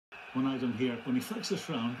one item here. When he flicks this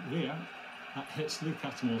round there, that hits Lee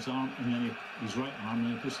Cattermole's arm, and then his right arm, and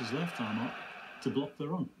then he puts his left arm up to block the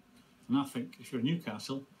run. And I think if you're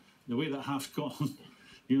Newcastle, the way that half's gone,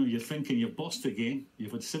 you know, you're thinking you've bossed the game,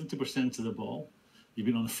 you've had 70% of the ball, you've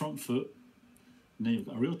been on the front foot, and then you've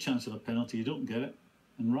got a real chance of a penalty, you don't get it,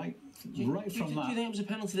 and right from that... Do you think it was a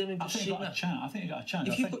penalty then? I think you got a chance. I think you got a chance.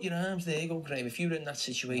 If you put your arms there, you go, Graham, if you're in that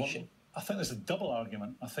situation... Well, I think there's a double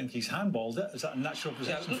argument. I think he's handballed it. Is that a natural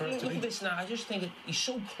position for it to be? Look at this now. I just think he's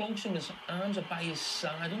so close and his arms are by his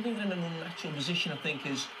side. I don't think they're in an unnatural position. I think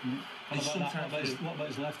is... What about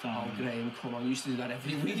his left arm? Oh, Graham, come on. You used to do that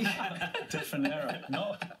every week. Different era.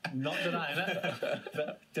 Not denying it,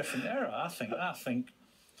 but different era. I think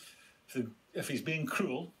if he's being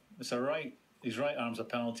cruel, it's a right... His right arm's a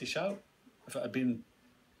penalty shout. If it had been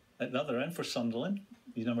at the other end for Sunderland,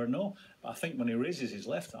 you never know. But I think when he raises his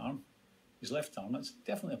left arm, that's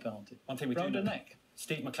definitely a penalty. One thing we round do the know, neck.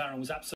 Steve McLaren was absolutely